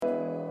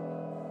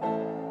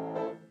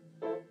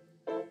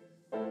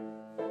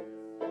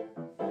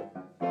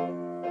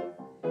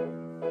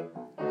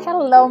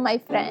Hello, my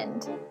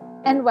friend,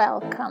 and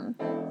welcome.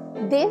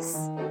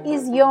 This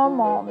is your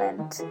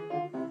moment.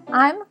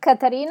 I'm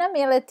Katarina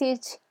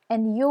Miletic,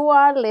 and you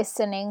are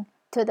listening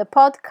to the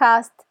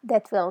podcast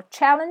that will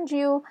challenge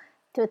you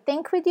to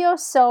think with your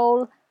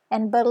soul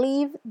and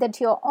believe that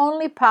your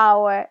only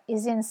power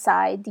is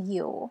inside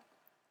you.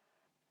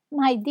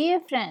 My dear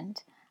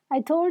friend,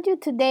 I told you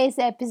today's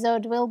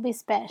episode will be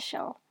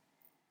special.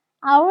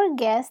 Our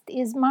guest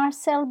is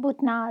Marcel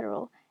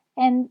Butnaru,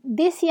 and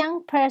this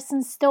young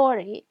person's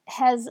story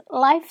has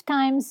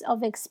lifetimes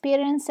of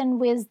experience and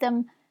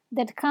wisdom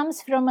that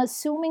comes from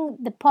assuming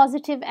the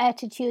positive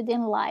attitude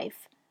in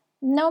life,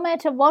 no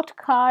matter what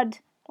card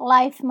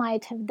life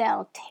might have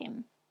dealt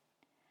him.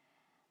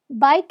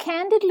 By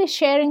candidly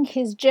sharing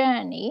his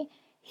journey,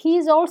 he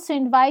is also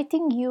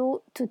inviting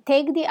you to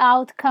take the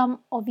outcome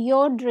of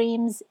your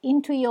dreams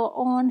into your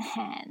own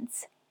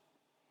hands.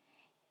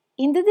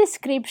 In the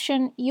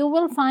description, you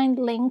will find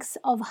links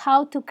of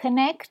how to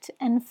connect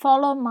and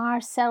follow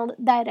Marcel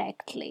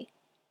directly.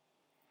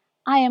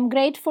 I am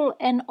grateful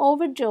and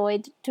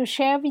overjoyed to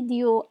share with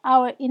you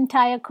our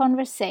entire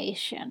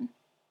conversation.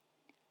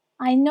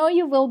 I know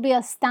you will be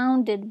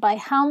astounded by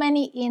how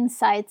many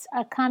insights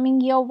are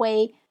coming your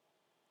way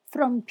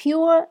from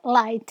pure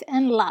light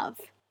and love,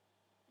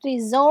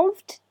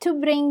 resolved to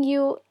bring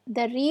you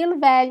the real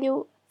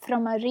value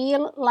from a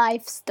real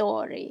life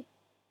story,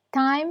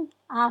 time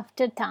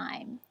after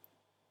time.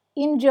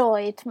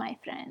 Enjoy it, my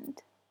friend.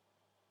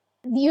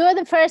 You are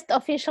the first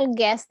official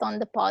guest on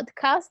the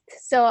podcast.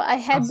 So I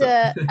had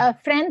a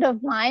friend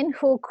of mine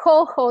who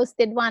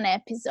co-hosted one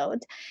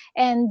episode,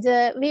 and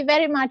we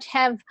very much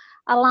have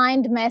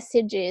aligned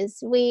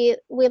messages. We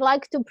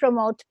like to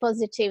promote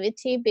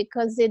positivity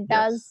because it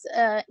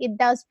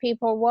does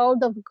people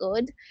world of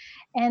good,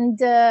 and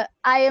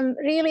I am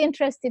really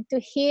interested to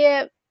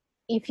hear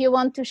if you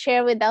want to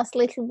share with us a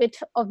little bit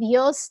of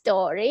your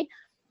story.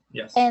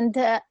 Yes.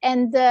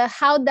 And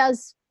how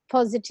does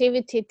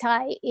positivity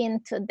tie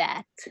into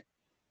that?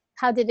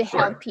 How did it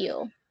help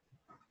you?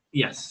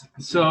 Yes.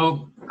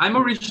 So I'm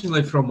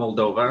originally from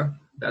Moldova.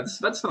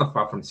 That's not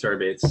far from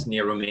Serbia. It's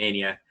near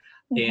Romania.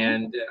 Mm-hmm.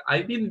 And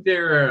I've been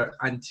there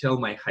until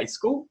my high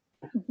school.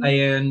 Mm-hmm.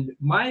 And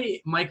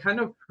my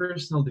kind of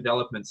personal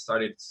development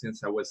started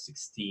since I was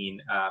 16.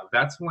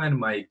 That's when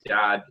my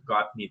dad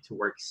got me to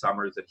work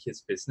summers at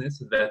his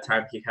business. At that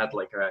time, he had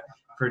like a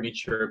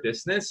furniture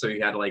business, so he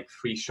had like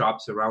 3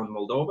 shops around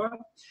Moldova.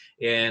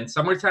 And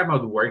summertime, I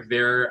would work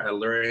there. I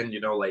learned,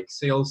 like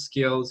sales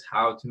skills,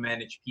 how to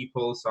manage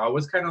people. So I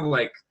was kind of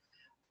like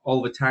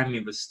all the time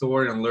in the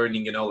store and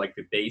learning, like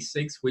the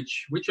basics,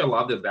 which I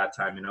loved at that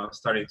time,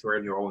 starting to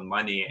earn your own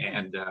money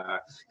and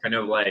kind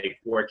of like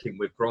working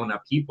with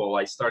grown-up people.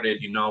 I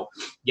started,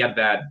 get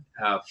that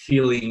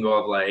feeling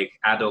of like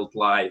adult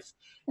life.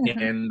 Mm-hmm.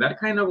 And that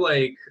kind of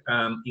like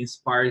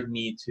inspired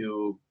me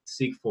to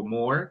seek for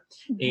more.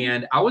 Mm-hmm.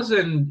 And I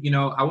wasn't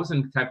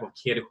the type of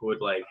kid who would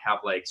like have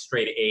like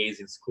straight A's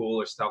in school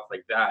or stuff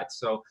like that.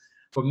 So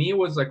for me, it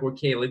was like,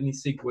 okay, let me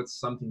seek what's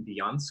something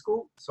beyond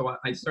school. So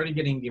I started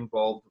getting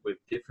involved with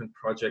different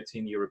projects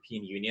in the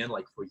European Union,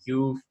 like for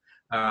youth.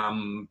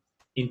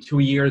 In 2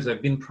 years,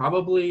 I've been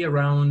probably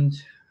around,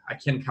 I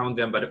can't count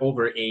them, but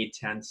over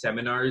 8-10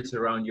 seminars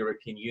around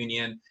European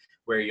Union,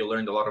 where you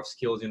learned a lot of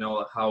skills,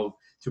 how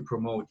to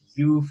promote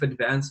youth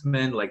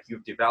advancement, like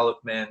youth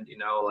development,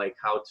 like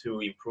how to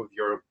improve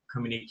your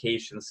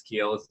communication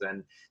skills,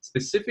 and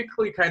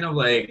specifically kind of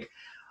like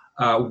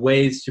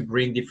ways to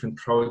bring different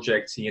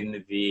projects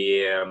in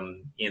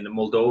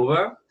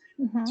Moldova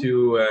Mm-hmm.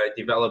 to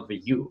develop the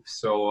youth.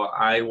 So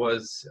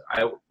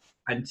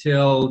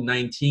until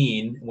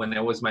 19, when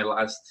it was my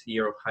last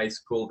year of high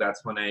school,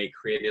 that's when I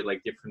created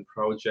like different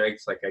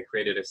projects. Like I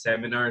created a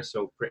seminar.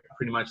 So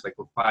pretty much like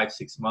for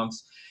 5-6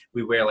 months,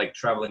 we were like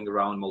traveling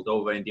around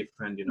Moldova in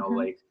different, Mm-hmm.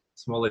 like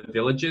smaller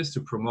villages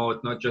to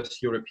promote not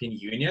just European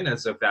Union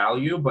as a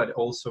value, but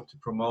also to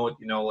promote,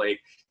 like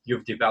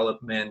youth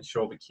development,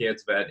 show the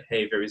kids that,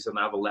 hey, there is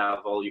another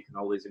level you can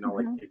always, Mm-hmm.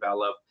 like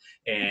develop,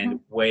 and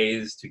Mm-hmm.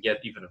 ways to get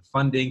even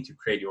funding to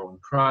create your own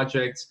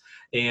projects.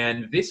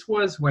 And this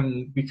was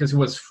because it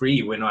was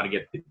free, we're not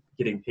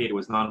getting paid, it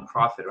was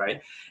non-profit,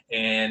 right?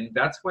 And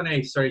that's when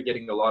I started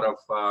getting a lot of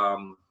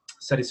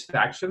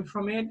satisfaction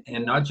from it,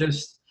 and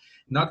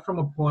not from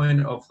a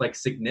point of like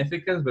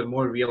significance, but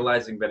more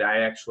realizing that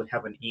I actually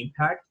have an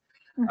impact.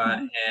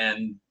 Mm-hmm.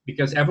 And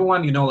because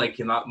everyone, like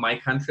in my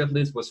country at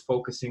least, was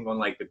focusing on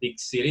like the big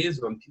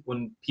cities,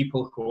 when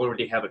people who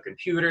already have a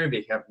computer,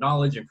 they have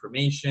knowledge,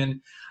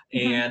 information,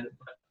 Mm-hmm. and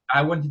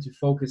I wanted to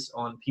focus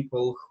on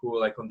people who,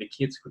 like, on the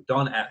kids who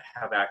don't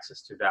have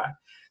access to that.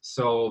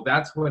 So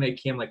that's when it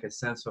came like a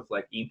sense of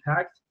like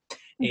impact.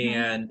 Mm-hmm.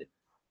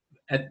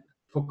 And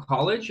for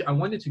college, I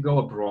wanted to go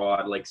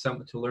abroad, like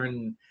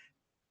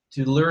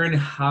to learn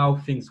how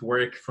things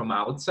work from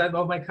outside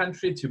of my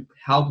country to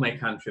help my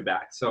country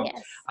back. So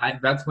Yes.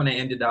 that's when I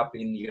ended up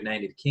in the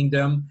United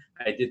Kingdom.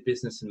 I did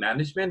business and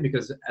management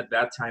because at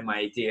that time my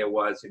idea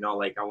was,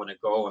 like I want to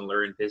go and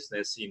learn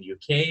business in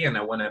UK, and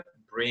I want to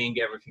bring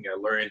everything I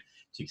learned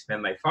to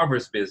expand my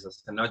father's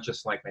business, and not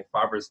just like my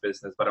father's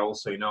business, but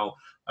also,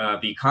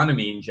 the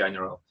economy in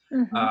general.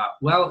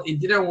 Well, it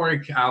didn't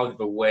work out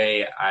the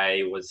way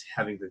I was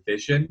having the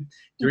vision.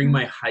 During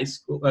my high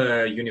school,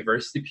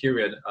 university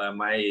period,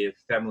 my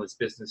family's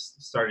business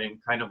started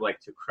kind of like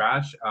to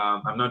crash.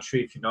 I'm not sure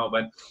if you know,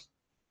 but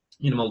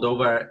in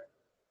Moldova,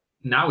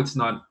 now it's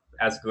not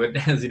as good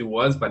as it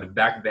was, but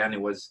back then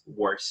it was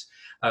worse.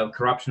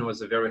 Corruption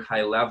was a very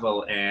high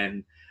level,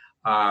 and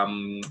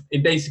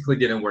it basically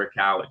didn't work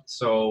out.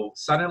 So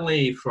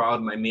suddenly,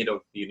 throughout my mid of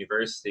the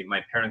university,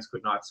 my parents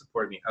could not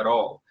support me at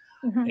all.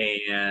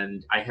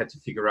 And I had to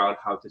figure out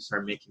how to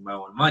start making my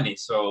own money.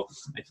 So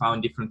I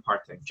found different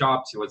part-time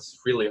jobs. It was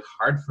really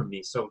hard for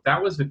me. So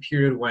that was the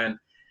period when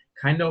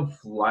kind of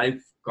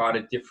life got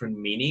a different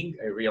meaning.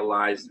 I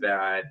realized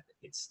that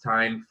it's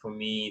time for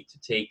me to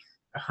take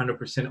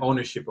 100%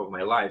 ownership of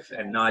my life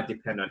and not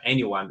depend on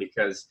anyone,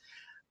 because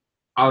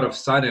out of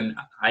sudden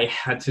I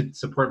had to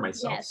support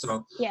myself.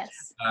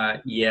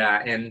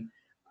 Yeah, and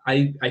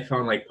I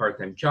found like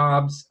part-time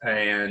jobs,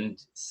 and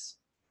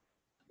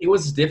it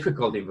was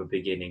difficult in the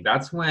beginning.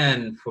 That's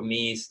when, for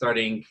me,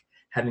 starting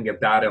having a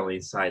battle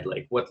inside,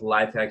 like what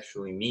life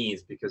actually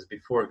means, because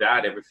before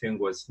that everything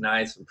was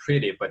nice and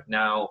pretty, but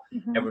now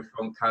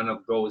everything kind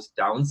of goes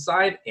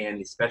downside.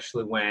 And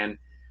especially when,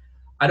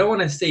 I don't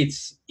want to say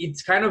it's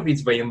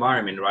the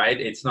environment,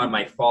 right? It's not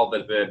my fault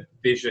that the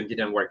vision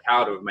didn't work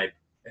out, or my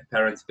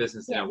parents'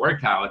 business didn't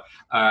work out.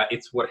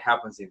 It's what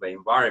happens in the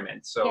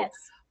environment. So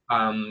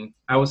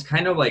I was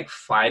kind of like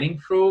fighting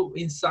through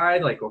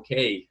inside, like,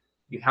 okay,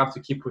 you have to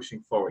keep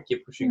pushing forward,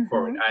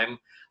 forward.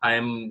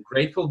 I'm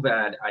grateful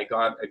that I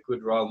got a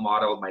good role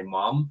model, my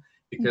mom,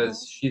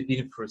 because she's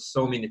been through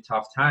so many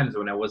tough times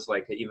when I was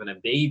like even a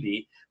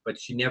baby, but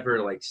she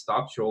never like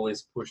stopped. She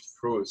always pushed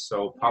through.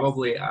 So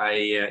probably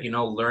I,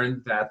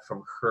 learned that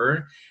from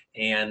her,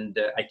 and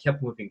I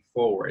kept moving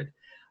forward.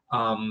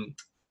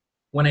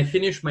 When I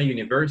finished my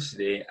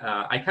university,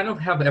 I kind of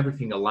have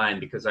everything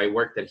aligned, because I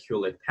worked at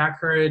Hewlett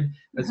Packard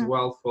as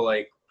well for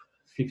like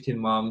 15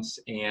 months.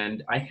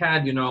 And I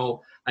had,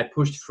 I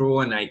pushed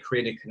through and I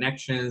created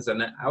connections,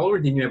 and I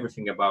already knew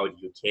everything about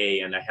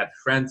UK, and I had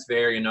friends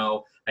there,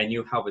 I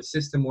knew how the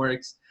system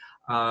works.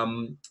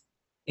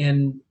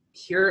 And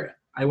here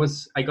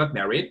I got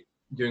married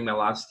during my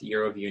last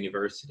year of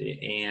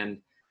university, and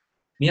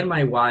me and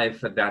my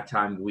wife at that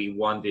time, we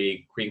won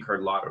the green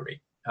card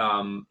lottery.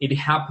 It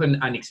happened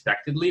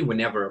unexpectedly. We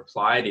never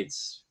applied.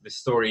 The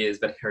story is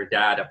that her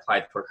dad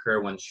applied for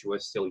her when she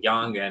was still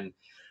young, and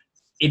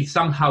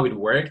somehow it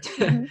worked.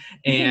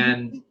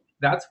 And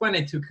that's when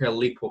I took a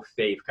leap of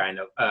faith, kind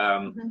of,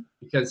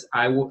 because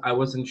I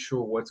wasn't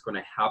sure what's going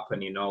to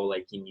happen,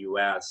 like in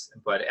US,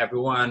 but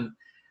everyone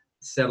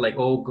said like,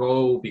 oh,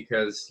 go,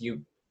 because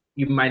you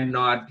might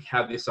not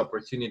have this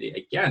opportunity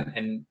again.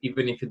 And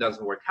even if it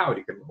doesn't work out,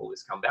 you can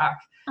always come back.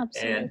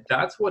 Absolutely. And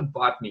that's what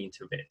brought me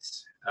into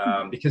this.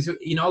 Because,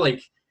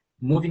 like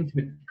moving to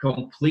a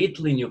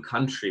completely new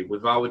country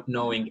without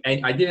knowing,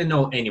 I didn't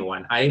know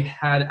anyone.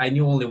 I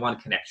knew only one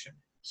connection.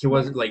 He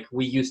was like,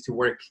 we used to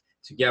work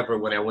together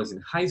when I was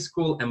in high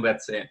school, and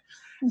that's it.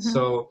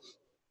 So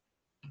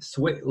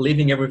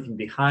leaving everything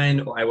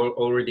behind, I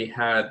already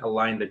had a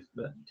line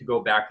to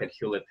go back at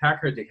Hewlett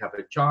Packard to have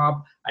a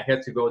job. I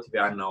had to go to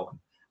the unknown,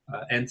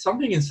 and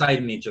something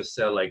inside me just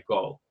said like,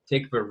 go,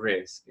 take the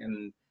risk.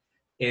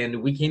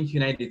 And we came to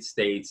United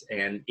States,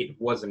 and it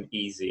wasn't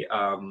easy.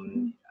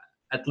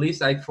 At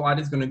least I thought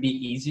it's going to be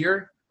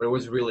easier, but it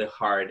was really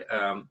hard.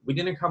 We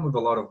didn't come with a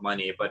lot of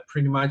money, but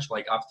pretty much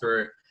like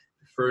after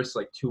the first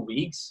like 2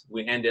 weeks,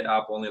 we ended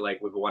up only like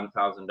with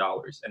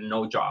 $1,000 and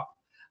no job.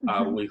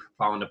 We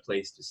found a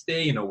place to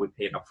stay, we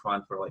paid up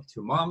front for like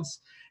 2 months,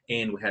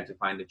 and we had to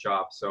find a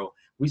job. So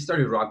we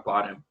started rock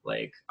bottom.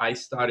 Like I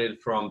started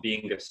from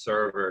being a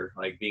server,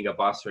 like being a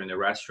busser in a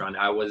restaurant.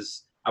 I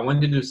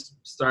wanted to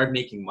start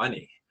making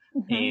money,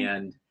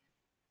 and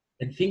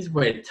things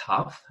were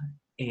tough.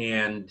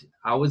 And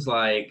I was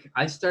like,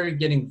 I started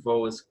getting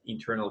those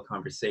internal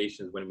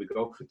conversations when we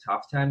go through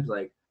tough times,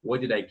 like,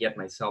 what did I get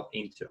myself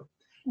into?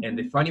 And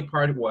the funny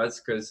part was,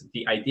 because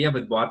the idea of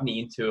it brought me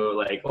into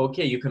like,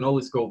 okay, you can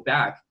always go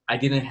back. I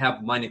didn't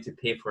have money to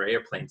pay for an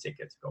airplane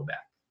ticket to go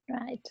back.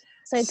 Right.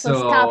 So it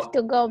was tough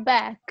to go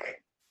back.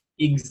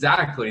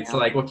 Exactly. It's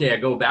like, okay, I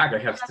go back, I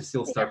have to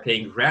still start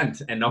paying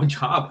rent and no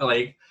job.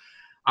 Like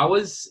I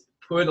was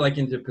put like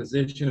into a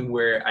position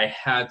where I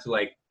had to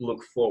like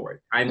look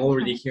forward. I'm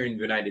already here in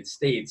the United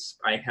States.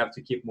 I have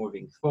to keep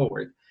moving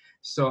forward.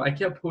 So I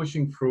kept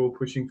pushing through.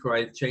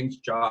 I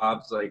changed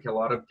jobs, like a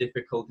lot of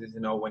difficulties,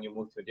 when you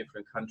move to a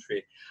different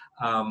country.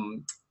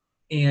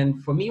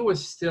 And for me, it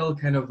was still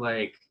kind of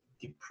like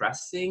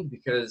depressing,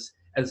 because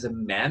as a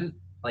man,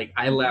 like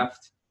I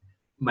left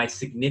my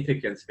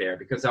significance there,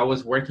 because I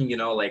was working,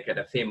 like at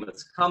a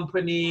famous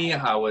company.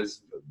 I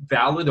was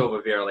valued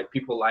over there. Like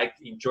people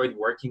enjoyed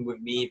working with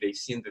me. They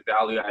seen the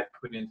value I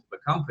put into the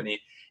company.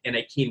 And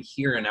I came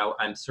here and now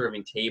I'm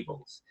serving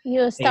tables.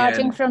 You're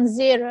starting from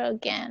zero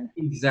again.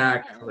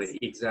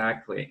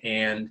 Exactly.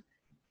 And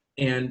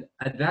And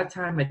at that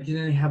time, I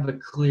didn't have a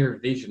clear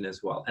vision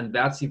as well. And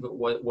that's even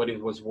what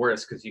it was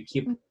worse, because you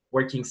keep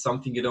working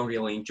something you don't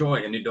really enjoy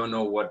and you don't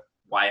know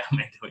why am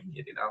I doing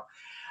it, you know?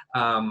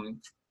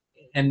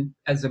 And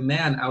as a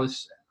man, I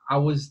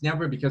was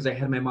never, because I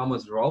had my mom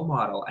as a role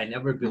model, I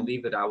never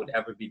believed that I would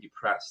ever be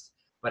depressed.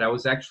 But I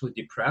was actually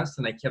depressed,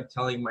 and I kept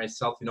telling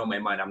myself, in my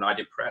mind, I'm not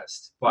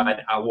depressed,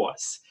 but I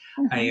was.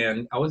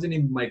 And I wasn't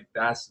in my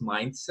best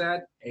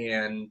mindset.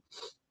 And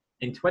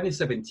in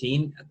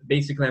 2017,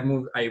 basically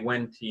I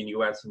went to the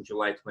US in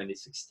July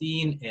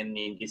 2016, and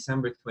in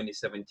December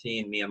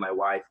 2017, me and my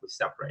wife were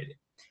separated.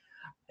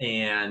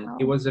 And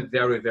it was a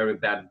very, very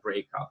bad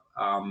breakup.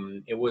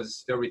 It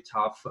was very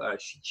tough.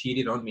 She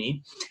cheated on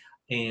me,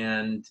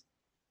 and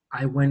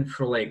I went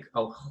through like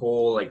a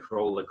whole like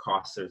roller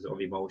coasters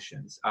of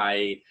emotions.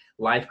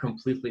 Life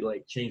completely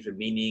like changed the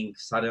meaning.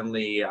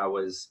 Suddenly I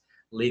was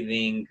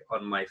living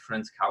on my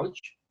friend's couch,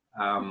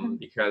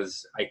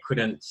 because I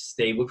couldn't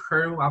stay with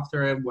her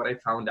after what I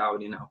found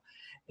out,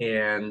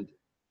 and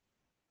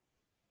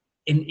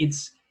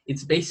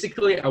it's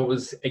basically, I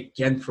was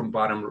again from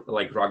bottom,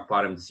 like rock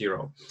bottom,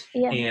 zero.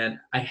 Yeah. And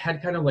I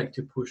had kind of like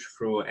to push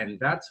through, and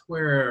that's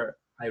where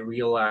I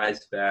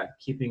realized that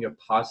keeping a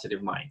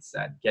positive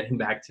mindset, getting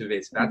back to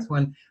this, that's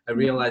when I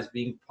realized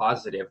being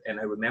positive. And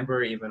I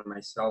remember even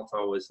myself,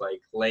 I was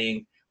like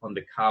laying on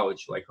the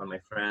couch, like on my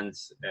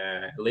friend's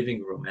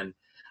living room, and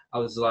I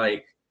was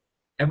like,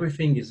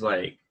 everything is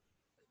like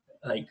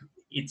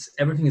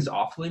everything is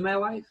awful in my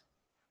life,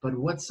 but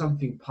what's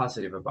something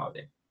positive about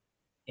it?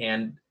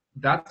 And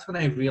that's when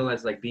I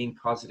realized like being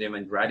positive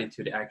and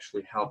gratitude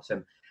actually helps.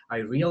 And I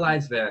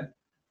realized that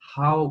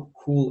how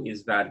cool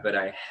is that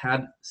I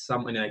had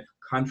someone in a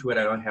country where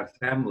I don't have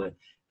family,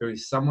 there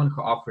is someone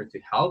who offered to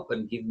help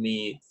and give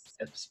me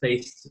a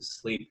space to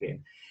sleep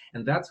in.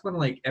 And that's when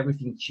like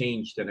everything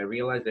changed, and I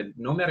realized that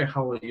no matter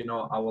how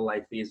our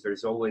life is,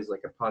 there's always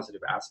like a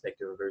positive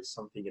aspect, or there's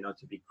something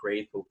to be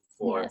grateful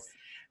for. Yes.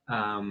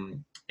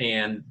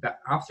 And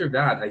after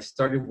that, I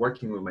started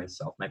working with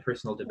myself. My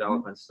personal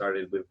development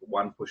started with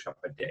one push-up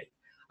a day.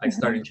 I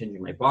started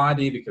changing my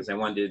body because I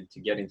wanted to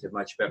get into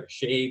much better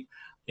shape.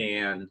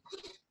 And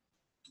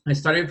I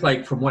started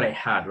like from what I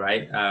had,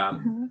 right?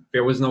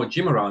 There was no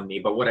gym around me,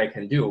 but what I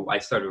can do, I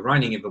started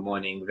running in the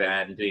morning,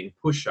 then doing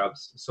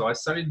push-ups. So I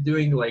started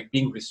doing like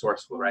being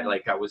resourceful, right?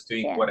 Like I was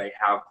doing what I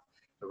have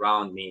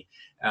around me.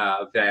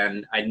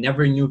 Then I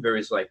never knew there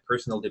was like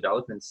personal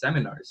development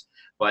seminars,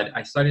 but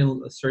I started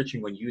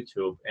searching on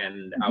YouTube,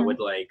 and I would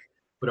like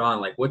put on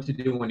like what to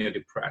do when you're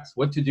depressed,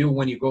 what to do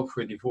when you go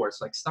through a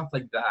divorce, like stuff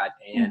like that.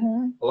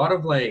 And a lot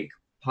of like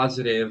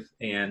positive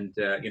and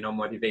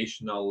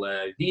motivational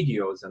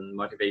videos and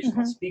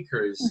motivational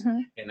speakers.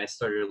 And I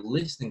started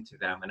listening to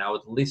them, and I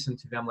would listen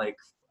to them like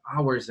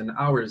hours and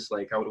hours.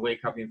 Like I would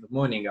wake up in the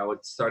morning, I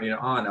would start it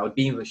on, I would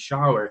be in the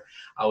shower,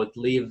 I would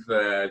leave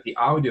the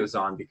audios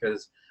on,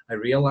 because I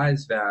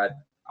realized that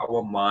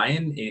our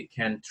mind, it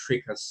can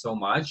trick us so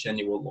much,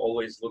 and it will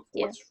always look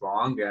for what's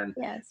wrong and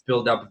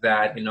build up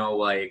that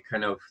like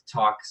kind of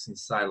talks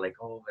inside, like,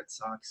 oh, that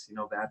sucks,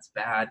 that's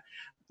bad.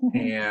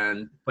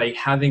 And by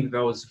having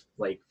those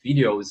like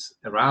videos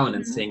around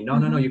and saying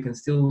no, you can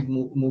still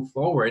move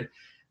forward,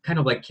 kind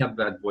of like kept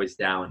that voice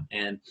down.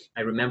 And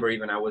I remember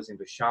even I was in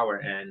the shower,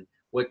 and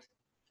what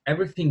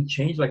everything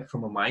changed like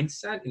from a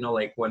mindset,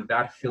 like when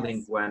that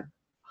feeling went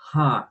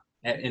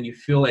and you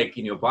feel like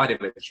in your body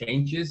that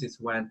changes,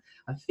 it's when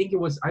I think it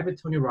was either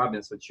Tony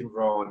Robbins or Jim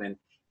Rohn, and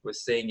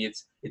was saying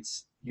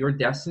it's your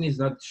destiny is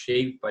not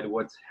shaped by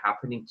what's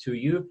happening to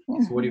you,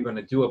 it's what you're going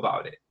to do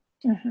about it.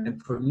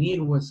 And for me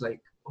it was like,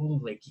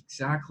 oh, like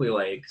exactly,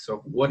 like, so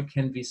what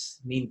can this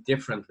mean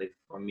differently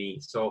for me?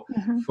 So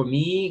for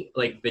me,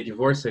 like the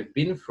divorce I've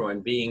been through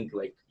and being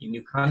like in a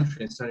new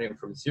country and starting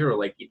from zero,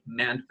 like it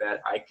meant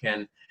that I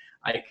can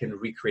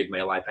recreate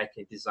my life, I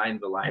can design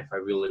the life I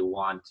really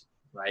want,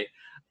 right?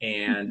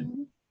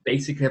 And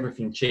basically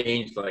everything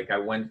changed. Like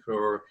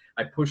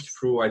I pushed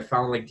through, I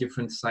found like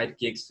different side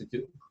gigs to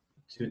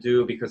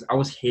do because I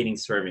was hating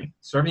serving.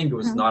 Serving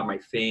was not my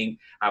thing.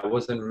 I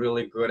wasn't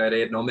really good at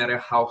it. No matter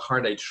how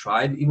hard I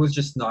tried, it was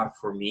just not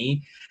for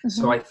me.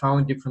 So I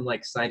found different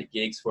like side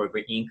gigs for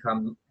the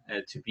income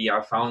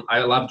I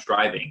love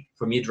driving.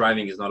 For me,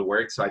 driving is not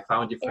work. So I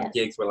found different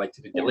gigs where like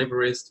to do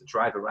deliveries, to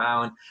drive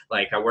around.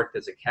 Like I worked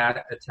as a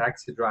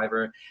taxi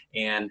driver,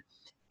 and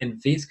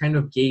this kind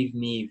of gave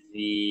me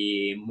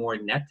the more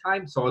net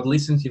time. So I would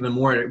listen to even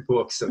more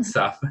books and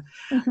stuff.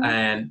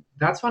 And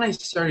that's when I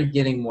started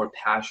getting more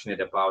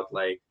passionate about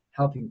like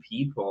helping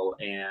people.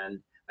 And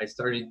I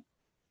started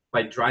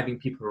by driving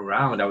people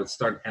around, I would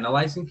start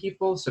analyzing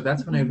people. So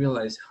that's when I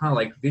realized,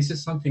 like this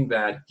is something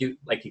that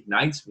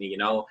ignites me,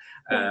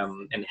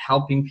 and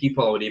helping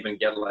people. I would even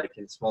get like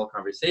in small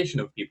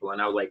conversation with people,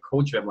 and I would like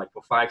coach them like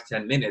for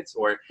 5-10 minutes,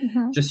 or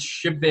just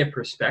shift their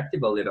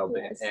perspective a little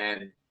bit.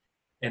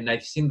 And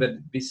I've seen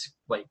that this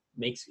like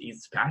makes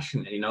it's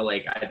passionate,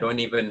 like I don't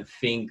even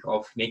think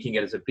of making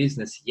it as a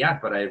business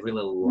yet, but I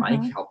really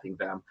like helping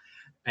them.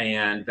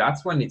 and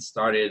that's when it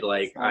started.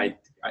 Like I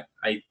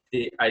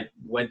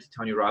went to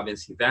Tony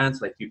Robbins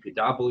events like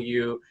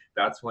UPW.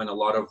 That's when a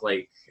lot of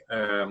like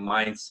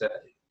mindset.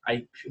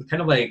 I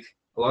kind of like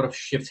a lot of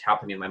shifts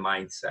happened in my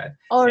mindset.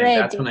 And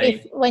that's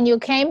Already, when when you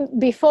came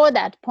before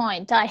that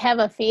point, I have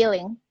a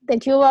feeling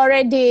that you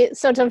already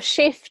sort of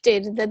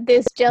shifted, that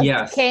this just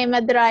yes. came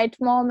at the right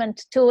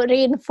moment to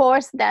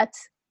reinforce that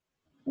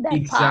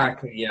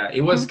Exactly. part. Yeah.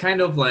 It was kind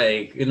of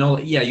like,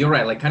 yeah, you're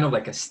right. Like kind of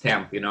like a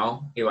stamp,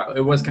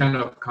 it was kind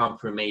of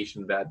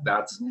confirmation that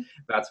that's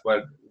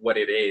what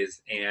it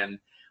is. And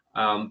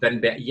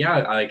then yeah,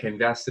 like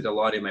invested a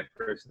lot in my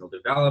personal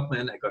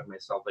development. I got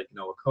myself like,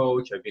 a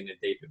coach. I've been a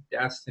Date with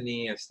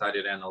Destiny. I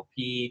studied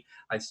NLP.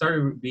 I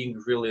started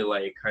being really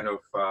like kind of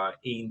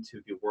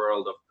into the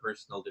world of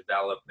personal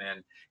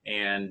development.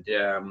 And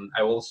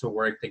I also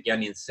worked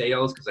again in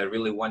sales because I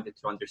really wanted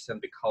to understand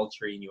the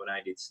culture in the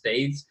United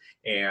States.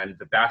 And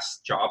the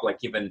best job, like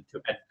even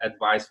to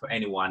advise for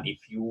anyone, if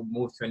you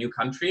move to a new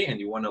country and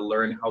you want to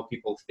learn how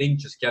people think,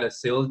 just get a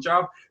sales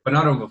job, but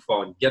not on the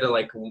phone. Get a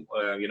like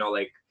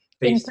like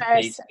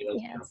face-to-face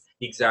sales job.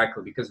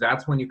 Exactly, because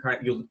that's when you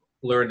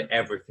learn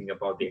everything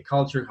about their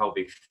culture, how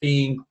they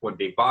think, what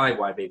they buy,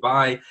 why they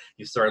buy.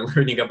 You start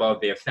learning about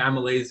their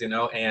families,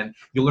 and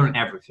you learn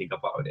everything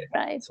about it.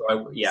 Right. So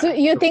So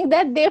you think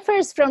that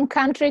differs from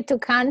country to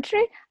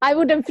country? I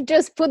would have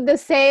just put the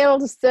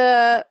sales,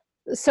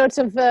 sort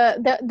of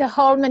the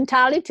whole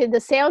mentality, the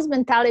sales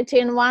mentality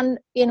in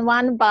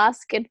one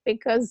basket,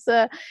 because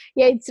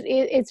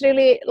it's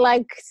really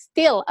like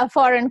still a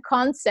foreign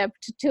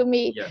concept to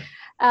me.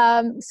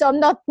 So I'm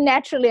not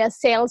naturally a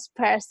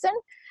salesperson.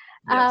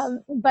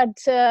 But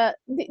do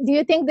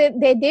you think that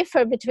they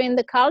differ between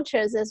the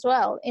cultures as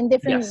well in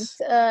different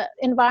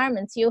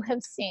environments you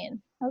have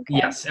seen? Okay.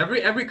 Yes,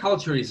 every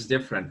culture is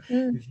different.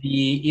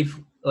 The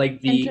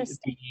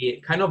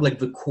kind of like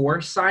the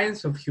core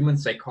science of human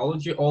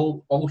psychology,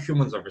 all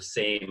humans are the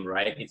same,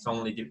 right? It's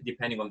only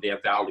depending on their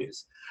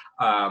values,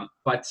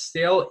 but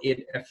still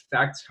it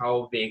affects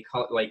how they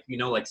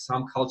like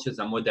some cultures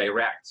are more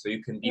direct, so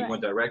you can be more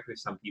direct with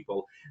some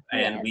people,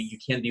 and you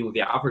can't be with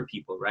the other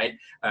people, right?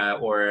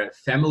 Or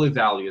family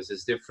values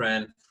is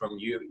different from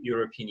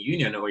European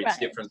Union, or it's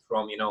different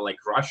from like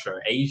Russia,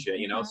 Asia,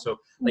 so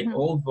like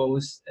all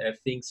those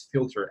things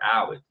filter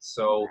out.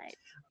 So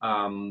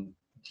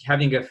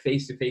having a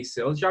face-to-face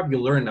sales job, you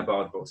learn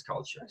about those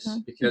cultures,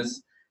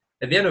 because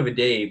at the end of the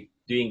day,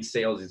 doing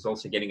sales is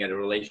also getting at a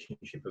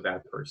relationship with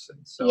that person.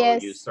 So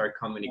you start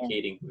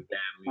communicating with them.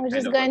 I was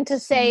just going to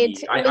say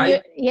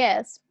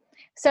it.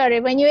 Sorry,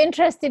 when you're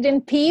interested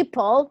in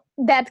people,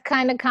 that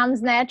kind of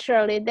comes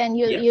naturally. Then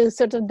you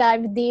sort of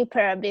dive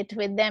deeper a bit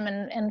with them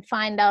and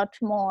find out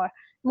more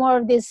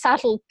of these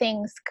subtle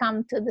things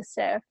come to the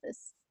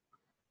surface.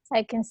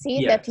 I can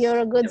see that you're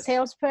a good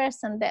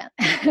salesperson then.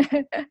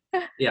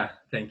 Yeah,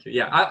 thank you.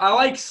 Yeah, I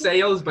like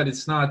sales, but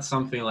it's not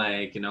something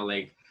like,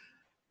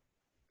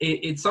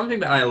 it's something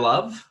that I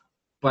love,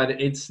 but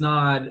it's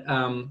not,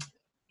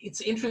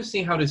 it's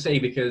interesting how to say,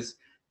 because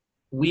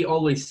we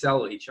always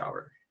sell each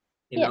other,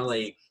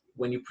 like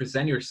when you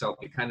present yourself,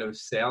 you kind of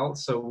sell.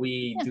 So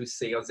we do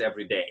sales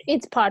every day.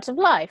 It's part of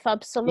life.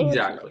 Absolutely.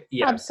 Exactly.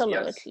 Yes.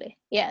 Absolutely.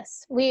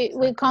 Yes. We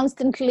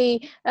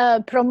constantly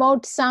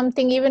promote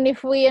something, even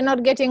if we are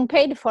not getting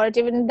paid for it,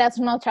 even if that's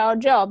not our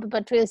job.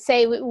 But we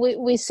say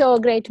we saw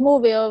a great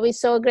movie, or we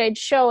saw a great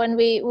show, and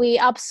we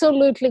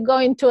absolutely go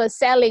into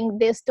selling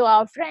this to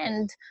our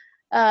friend.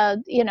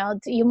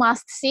 You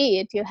must see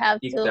it. You have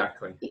to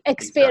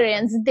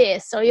experience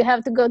this, or you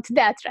have to go to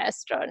that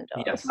restaurant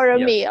for a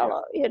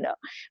meal.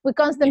 We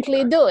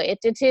constantly do it.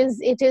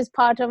 It is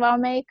part of our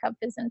makeup,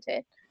 isn't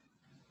it?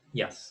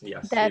 Yes.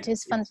 That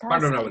is fantastic.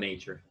 Part of our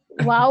nature.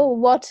 Wow,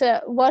 what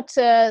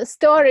a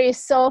story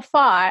so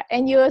far,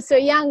 and you are so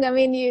young. I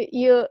mean,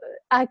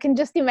 I can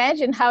just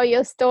imagine how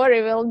your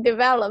story will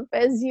develop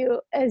as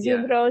you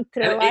grow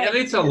through life. And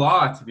it's a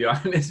lot, to be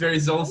honest. There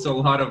is also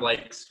a lot of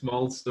like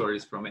small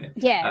stories from it.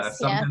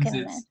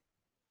 Sometimes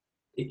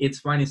it's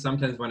funny.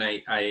 Sometimes when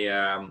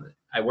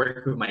I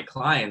work with my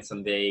clients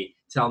and they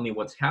tell me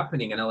what's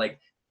happening, and I'm like,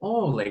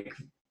 oh, like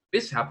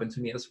this happened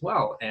to me as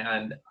well.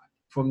 And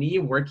for me,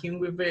 working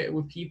with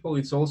people,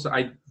 it's also,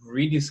 I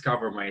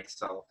rediscover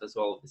myself as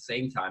well at the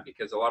same time,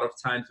 because a lot of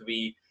times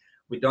we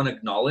don't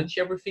acknowledge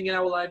everything in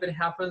our life that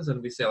happens,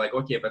 and we say like,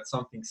 okay, that's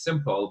something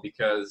simple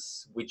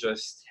because we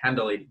just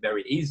handle it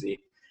very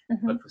easy.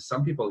 But for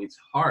some people it's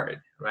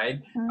hard,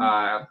 right?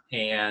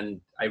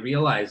 And I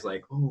realized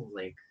like, oh,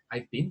 like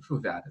I've been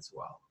through that as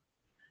well.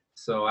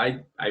 So I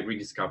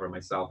rediscover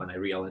myself, and I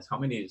realize how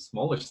many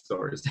smaller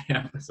stories they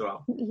have as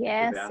well.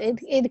 Yes,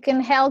 it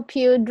can help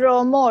you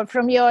draw more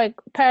from your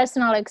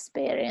personal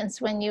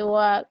experience when you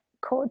are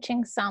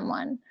coaching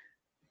someone.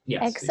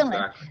 Yes, excellent.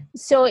 Exactly.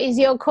 So is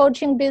your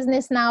coaching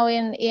business now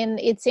in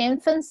its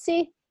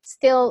infancy,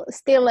 still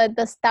at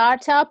the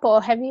startup,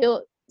 or have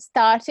you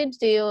started?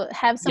 Do you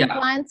have some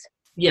clients?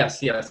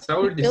 Yes. I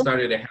already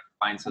started to have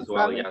clients as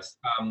well. Yes.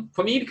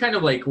 For me, it kind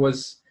of like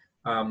was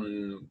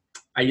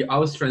I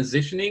was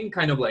transitioning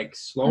kind of like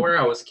slower.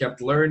 I was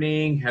kept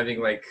learning,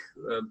 having like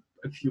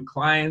a few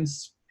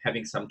clients,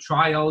 having some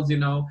trials,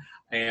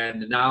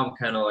 and now I'm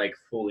kind of like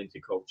full into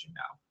coaching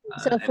now.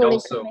 So And fully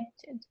also,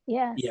 committed.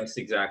 Yes. yes,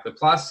 exactly.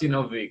 Plus, the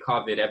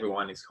COVID,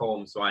 everyone is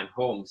home, so I'm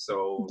home.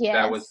 So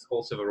that was Yes.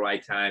 also the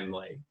right time,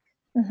 like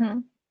Hmm.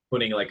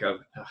 putting like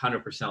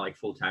 100% like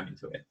full time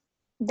into it.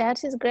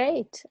 That is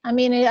great. I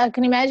mean, I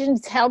can imagine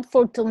it's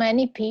helpful to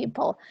many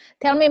people.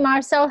 Tell me,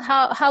 Marcel,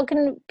 how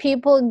can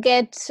people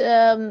get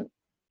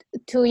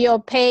to your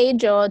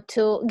page or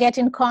to get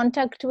in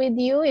contact with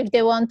you if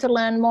they want to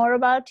learn more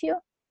about you?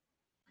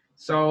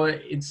 So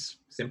it's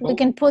We simple.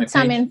 can My put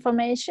some page,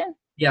 information.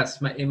 yes,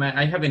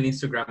 I have an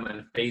Instagram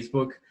and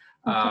Facebook.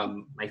 Okay.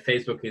 My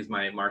Facebook is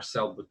my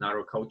Marcel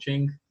Butnaro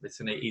Coaching. It's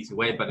an easy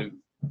way, but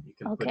you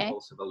can put Okay.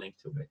 also the link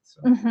to it.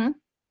 So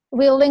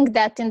We'll link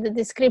that in the yeah,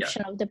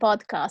 description of the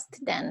podcast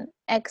then.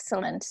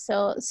 Excellent.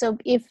 So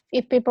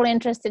if people are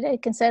interested, they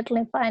can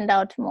certainly find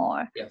out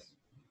more. yes,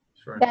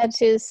 sure.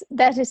 That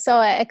is so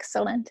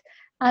excellent.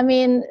 I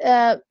mean,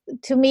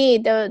 to me,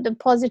 the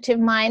positive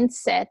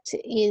mindset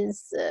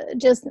is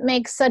just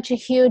makes such a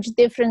huge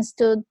difference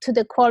to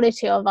the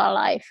quality of our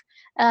life.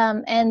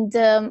 And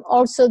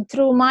also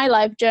through my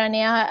life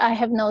journey, I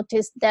have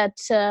noticed that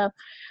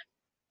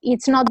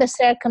it's not the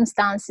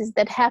circumstances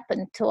that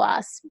happen to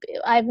us.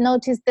 I've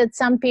noticed that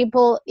some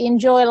people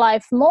enjoy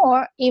life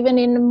more, even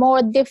in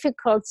more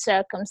difficult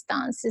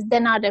circumstances,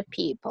 than other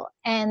people.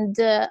 And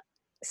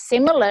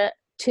similar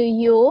to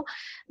you,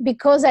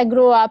 because I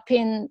grew up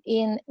in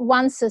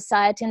one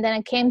society and then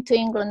I came to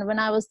England when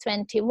I was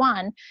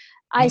 21,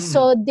 I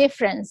saw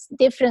difference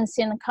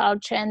in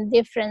culture and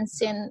difference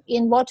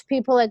in what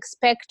people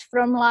expect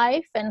from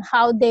life and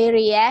how they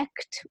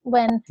react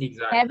when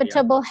Exactly. Yeah.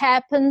 inevitable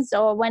happens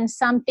or when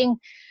something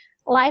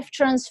life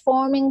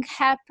transforming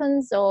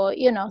happens or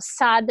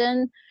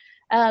sudden.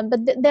 But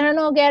there are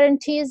no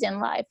guarantees in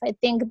life. I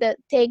think that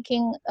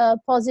taking a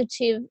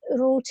positive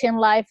route in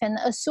life and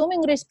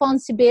assuming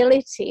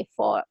responsibility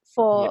for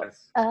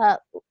Yes.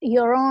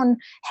 your own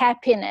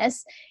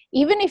happiness,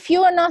 even if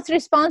you are not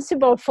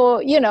responsible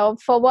for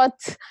for what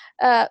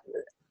uh,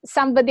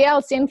 somebody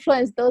else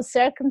influenced those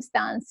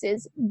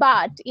circumstances,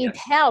 but it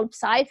Yes.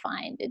 helps. I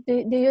find it.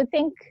 Do you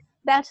think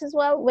that as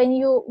well when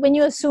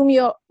you assume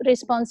your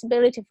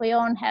responsibility for your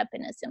own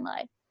happiness in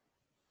life?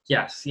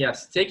 Yes.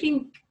 Yes.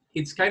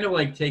 It's kind of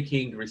like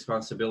taking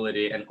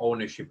responsibility and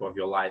ownership of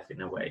your life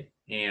in a way.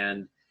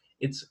 And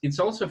it's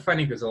also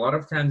funny because a lot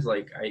of times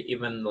like I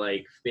even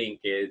like think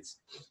it's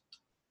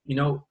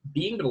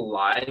being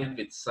alive,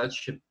 it's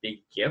such a big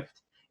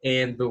gift.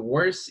 And the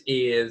worst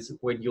is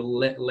when you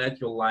let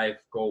your life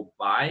go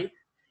by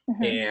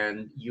Mm-hmm.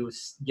 and you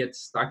get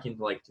stuck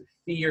into like the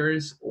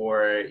fears,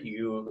 or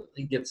you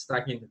get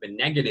stuck into the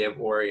negative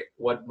or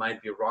what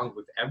might be wrong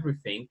with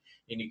everything,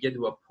 and you get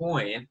to a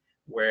point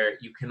where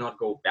you cannot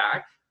go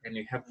back and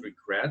you have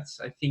regrets.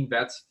 I think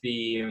that's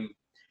the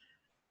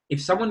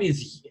if someone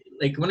is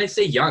like, when I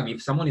say young,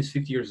 if someone is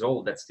 50 years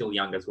old, that's still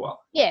young as well.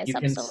 Yes, you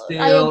can absolutely.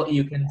 I still agree.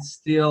 you can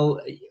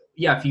still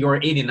Yeah, if you're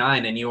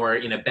 89 and you are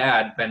in a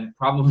bed, then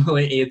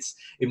probably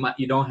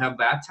you don't have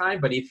that time.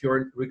 But if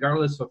you're,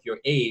 regardless of your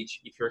age,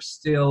 if you're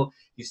still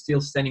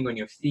standing on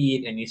your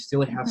feet and you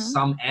still have Mm-hmm.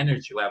 some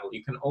energy level,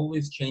 you can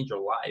always change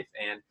your life.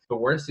 And the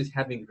worst is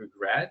having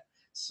regret.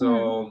 Mm-hmm.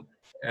 So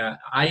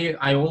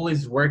I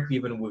always work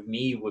even with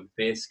me with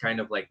this kind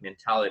of like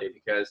mentality,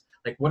 because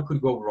like what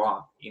could go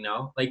wrong,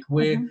 like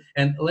Mm-hmm.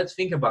 and let's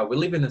think about, we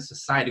live in a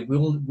society,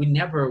 we'll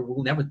never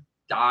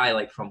die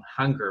like from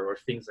hunger or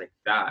things like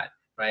that,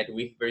 right?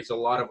 There's a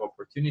lot of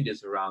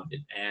opportunities around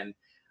it, and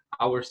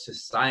our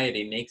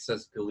society makes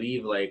us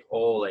believe like,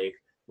 oh, like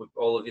with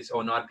all of this,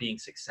 oh, not being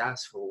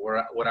successful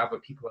or whatever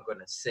people are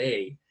going to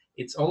say.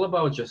 It's all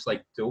about just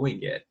like doing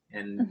it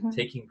and Mm-hmm.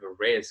 taking the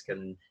risk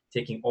and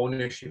taking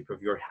ownership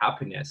of your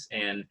happiness.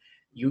 And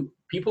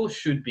people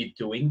should be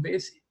doing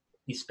this,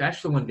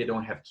 especially when they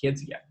don't have kids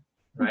yet,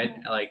 right?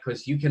 Mm-hmm. Like,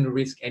 because you can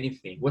risk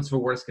anything. What's the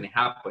worst going to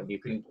happen? You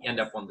can end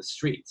Yes. up on the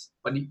streets.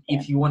 But Yes.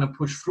 if you want to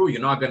push through,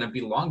 you're not going to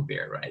be long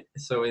there, right?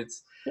 So it's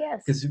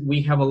Yes. because we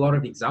have a lot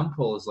of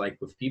examples like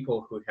with people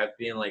who have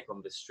been like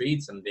on the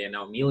streets and they're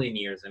now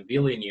millionaires and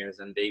billionaires,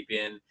 and they've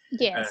been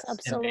Yes,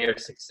 and they are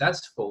absolutely.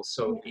 successful.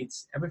 So Yeah. it's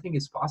everything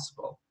is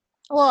possible.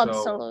 Oh, So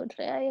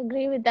absolutely. I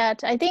agree with that.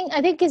 I think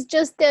it's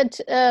just that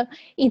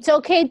it's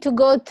okay to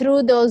go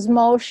through those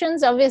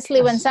motions.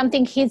 Obviously, when yes,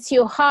 something hits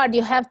you hard,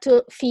 you have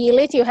to feel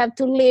it, you have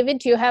to live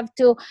it, you have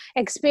to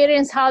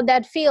experience how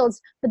that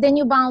feels. But then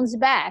you bounce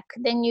back.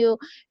 Then you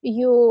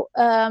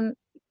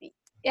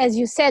as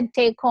you said,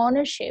 take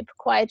ownership.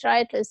 Quite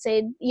rightly,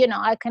 say,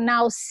 I can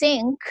now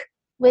sync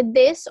with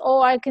this,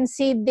 or I can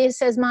see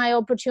this as my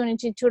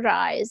opportunity to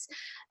rise,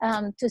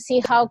 to see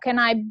how can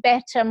I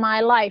better my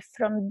life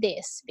from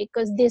this,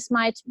 because this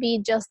might be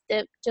just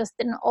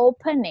an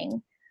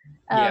opening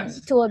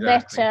yes, to a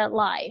exactly. better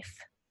life.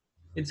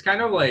 It's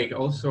kind of like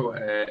also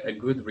a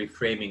good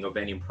reframing of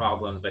any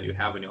problems that you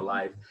have in your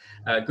life.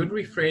 Good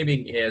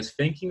reframing is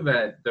thinking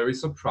that there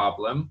is a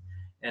problem,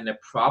 and a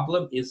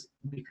problem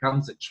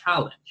becomes a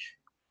challenge.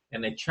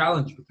 and a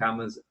challenge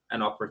becomes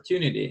an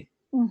opportunity.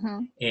 Mm-hmm.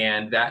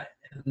 And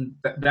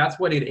that's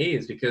what it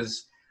is.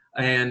 Because,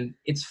 and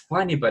it's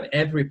funny, but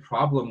every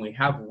problem we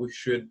have, we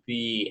should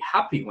be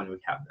happy when we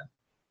have them,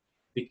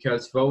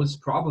 because those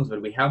problems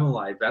that we have in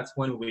life, that's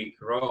when we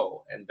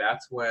grow, and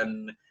that's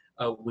when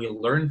we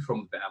learn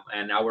from them,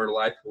 and our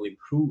life will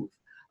improve.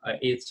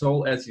 It's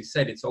all, as you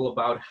said, it's all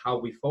about how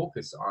we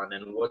focus on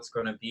and what's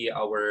going to be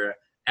our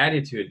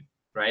attitude,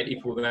 right?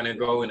 If we're going to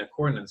go in a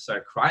corner and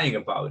start crying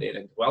about it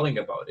and dwelling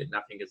about it,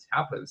 nothing else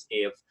happens.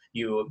 If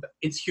you,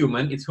 it's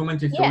human to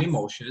feel Yes.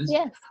 emotions,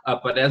 Yes.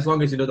 but as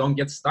long as you don't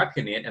get stuck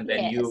in it, and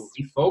then Yes. you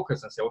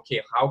refocus and say,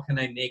 okay, how can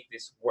I make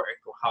this work,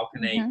 or how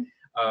can I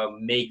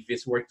make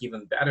this work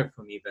even better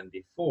for me than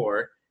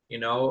before,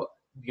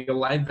 your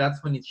life,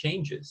 that's when it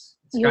changes.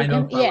 It's You kind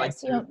can, of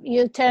yes,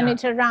 you turn yeah,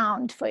 it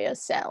around for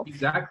yourself.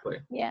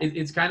 exactly. Yeah.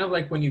 It's kind of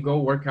like when you go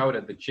work out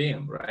at the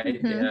gym,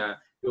 right?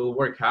 You'll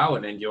work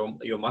out and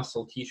your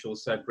muscle tissue will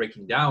start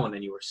breaking down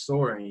and you're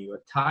sore and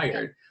you're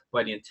tired.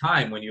 But in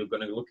time, when you're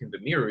going to look in the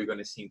mirror, you're going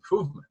to see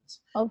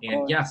improvements. Of And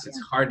course, yes, it's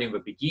hard in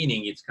the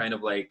beginning. It's kind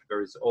of like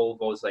there's all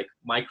those like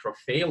micro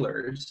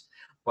failures,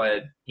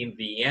 but in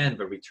the end,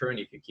 the return,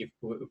 if you keep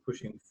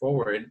pushing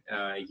forward,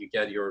 you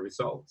get your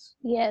results.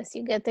 Yes,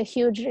 you get a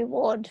huge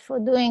reward for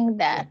doing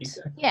that. Yeah,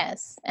 exactly.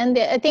 Yes, and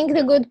I think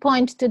the good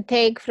point to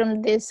take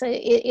from this,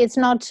 it's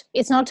not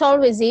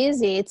always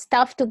easy. It's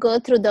tough to go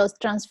through those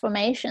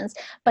transformations,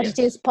 but Yes.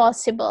 it is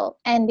possible,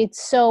 and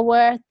it's so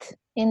worth.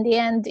 In the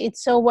end,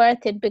 it's so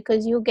worth it,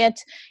 because you get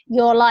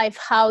your life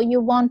how you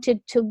want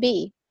it to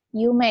be.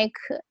 You make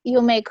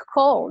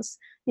calls.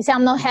 You say,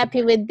 I'm not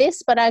happy with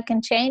this, but I can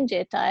change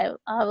it. I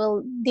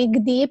will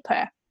dig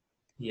deeper.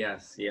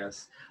 Yes.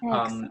 It's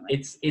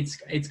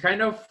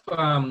kind of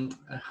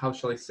how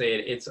shall I say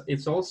it?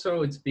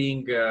 It's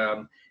being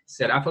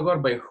said. I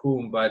forgot by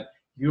whom, but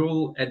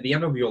you'll, at the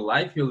end of your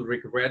life, you'll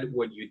regret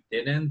what you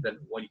didn't than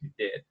what you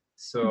did.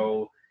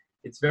 So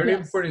it's very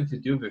important to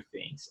do the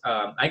things.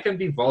 I can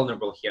be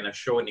vulnerable here, and I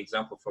show an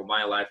example from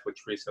my life,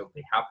 which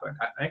recently happened.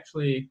 I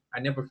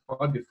never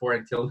thought before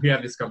until we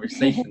had this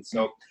conversation.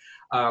 So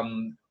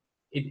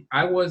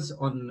I was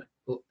on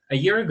a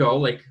year ago,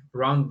 like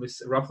around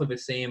this, roughly the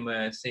same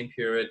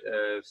period,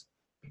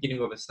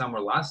 beginning of the summer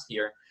last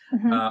year.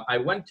 I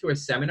went to a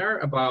seminar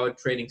about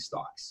trading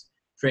stocks,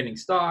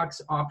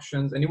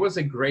 options, and it was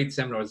a great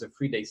seminar. It was a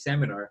 3-day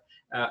seminar.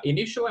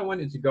 Initially, I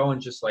wanted to go and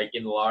just like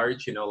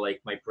enlarge, like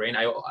my brain.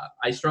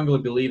 I strongly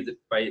believe that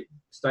by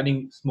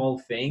studying small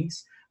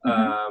things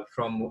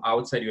from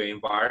outside your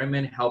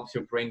environment helps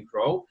your brain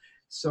grow.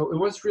 So it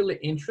was really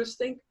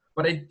interesting,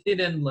 but I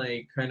didn't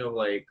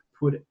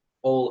put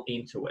all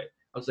into it.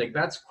 I was like,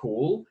 that's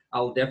cool.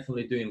 I'll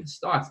definitely do in the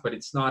stocks, but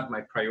it's not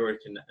my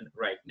priority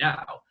right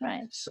now.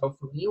 Right. So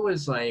for me, it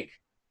was like,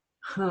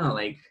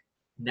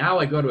 now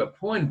I go to a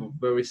point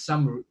where is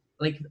some,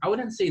 I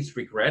wouldn't say it's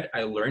regret.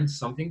 I learned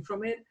something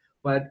from it,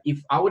 but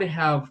if I would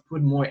have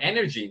put more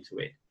energy into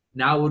it,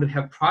 now I would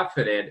have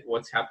profited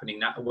what's happening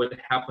now, what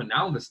happened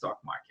now in the stock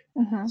market.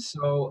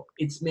 So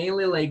it's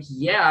mainly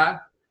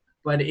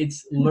but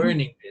it's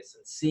learning this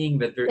and seeing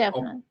that there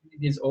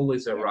opportunities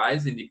always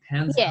arise. It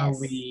depends what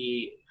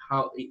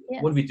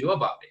we do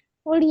about it.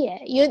 Well,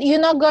 you're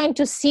not going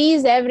to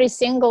seize every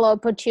single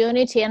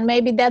opportunity, and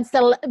maybe that's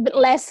the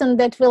lesson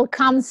that will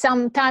come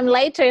sometime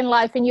later in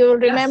life, and you will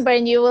remember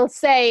and you will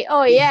say,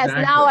 oh yes,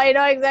 now I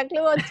know exactly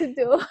what to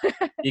do.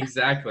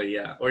 Exactly,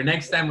 yeah. Or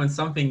next time when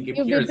something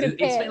appears,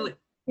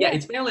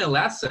 it's mainly a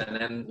lesson,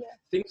 and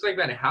things like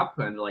that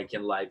happen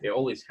in life. They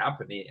always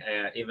happen.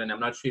 Even, I'm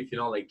not sure if you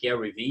know,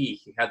 Gary Vee,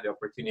 he had the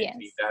opportunity to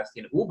invest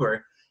in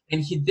Uber, and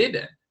he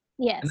didn't.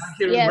 Yes,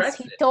 he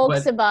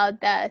talks about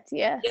that.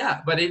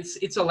 Yeah, but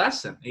it's a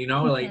lesson,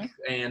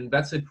 and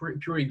that's a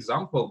pure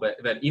example. But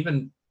that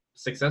even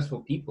successful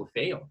people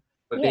fail,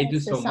 but they do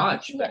so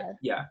much.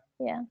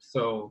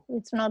 So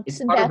it's not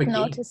that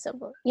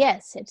noticeable.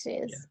 Yes, it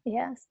is.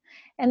 Yes,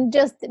 and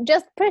just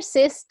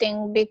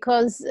persisting,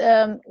 because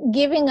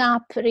giving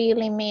up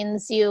really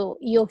means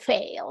you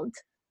failed.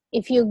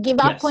 If you give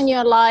up on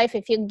your life,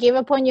 if you give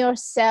up on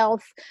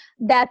yourself,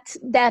 that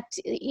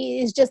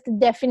is just a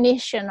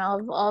definition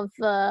of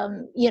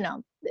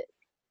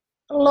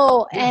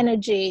low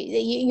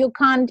energy. You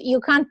can't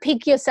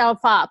pick yourself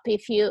up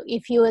if you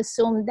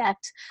assume that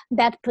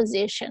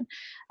position.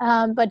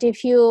 But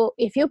if you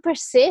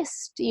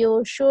persist,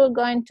 you're sure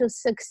going to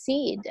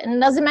succeed. And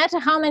it doesn't matter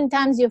how many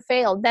times you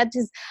fail. That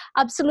is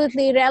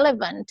absolutely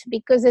irrelevant,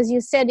 because as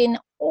you said, in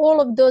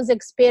all of those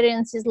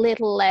experiences,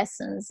 little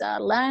lessons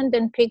are learned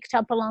and picked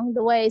up along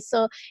the way.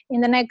 So in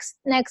the next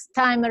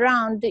time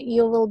around,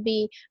 you will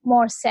be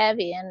more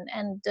savvy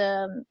and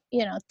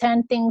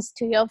turn things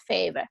to your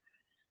favor.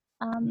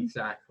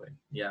 Exactly.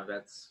 Yeah,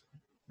 that's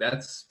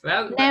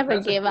Never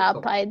that's give up.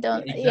 crucial. I Yeah,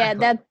 don't. Yeah,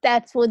 exactly.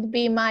 that would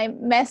be my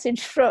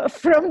message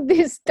from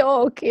this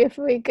talk. If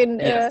we can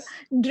Yes.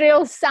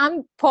 drill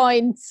some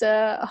points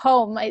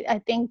home, I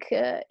think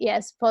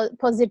yes,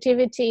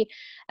 positivity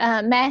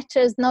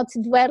matters. Not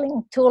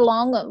dwelling too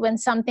long when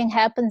something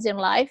happens in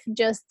life.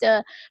 Just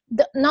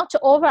not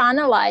over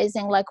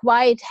analyzing like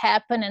why it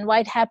happened and why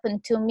it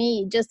happened to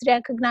me. Just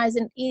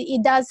recognizing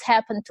it does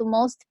happen to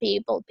most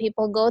people.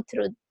 People go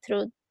through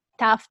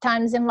tough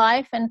times in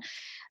life, and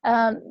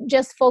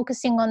just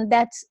focusing on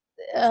that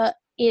uh,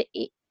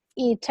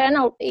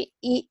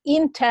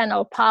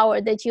 internal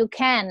power that you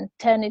can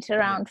turn it Yeah.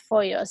 around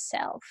for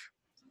yourself.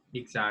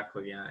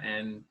 Exactly. Yeah.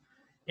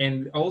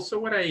 And also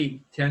what I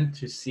tend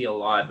to see a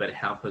lot that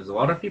happens, a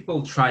lot of people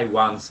try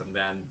once and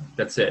then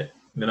that's it.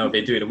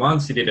 They do it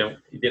once, it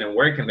didn't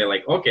work, and they're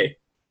like, okay,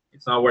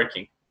 it's not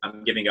working.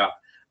 I'm giving up.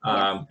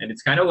 Yes. And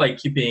it's kind of like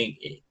keeping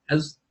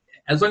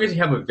as long as you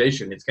have a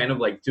vision, it's kind of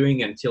like doing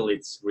until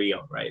it's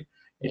real, right?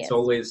 It's Yes.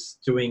 always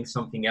doing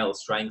something else,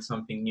 trying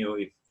something new.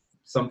 If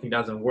something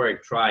doesn't work,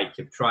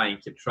 keep trying,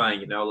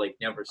 like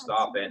never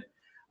stop.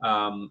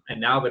 Absolutely. And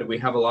now that we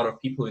have a lot of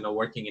people,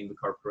 working in the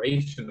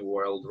corporation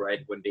world,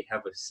 right, when they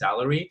have a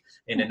salary,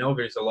 and I know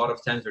there's a lot of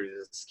times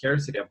there's a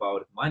scarcity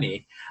about money,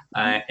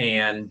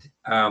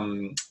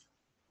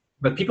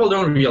 but people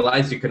don't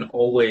realize you can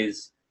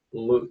always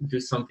do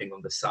something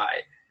on the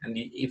side. And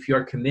if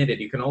you're committed,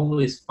 you can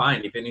always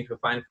find, even if you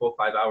find 4 or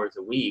 5 hours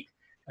a week,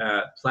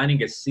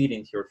 planting a seed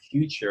into your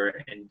future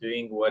and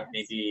doing what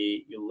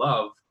maybe you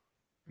love,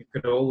 you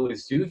could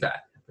always do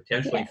that.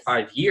 Potentially in Yes.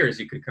 5 years,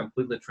 you could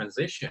completely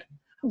transition.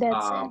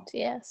 That's it.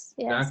 Yes.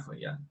 Exactly,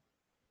 yeah.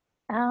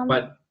 Um,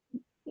 But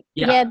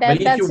yeah, but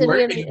if that's you a work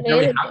and really, you're very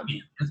really good.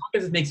 happy, as long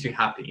as it makes you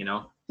happy, it's kind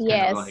of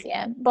Yes, like,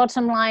 yeah.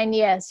 Bottom line,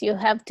 yes, you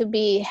have to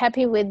be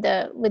happy with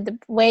the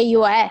way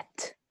you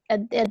act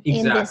in this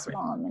exactly.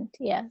 moment.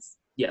 Yes.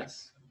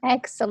 Yes.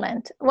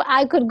 Excellent. Well,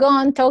 I could go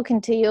on talking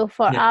to you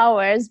for Yeah.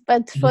 hours,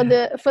 but for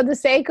Yeah. the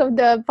sake of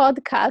the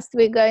podcast,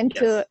 we're going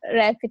to Yes.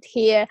 wrap it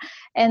here.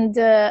 And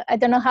I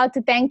don't know how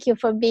to thank you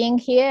for being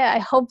here. I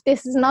hope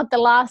this is not the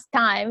last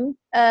time.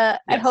 I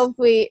Yes. hope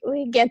we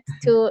get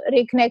to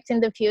reconnect in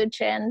the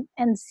future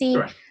and see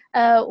Sure.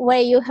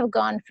 where you have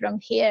gone from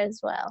here as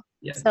well.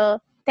 Yeah. So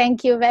thank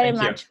you very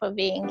Thank you. much for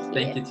being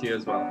Thank here. you to you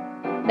as well.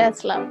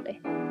 That's lovely.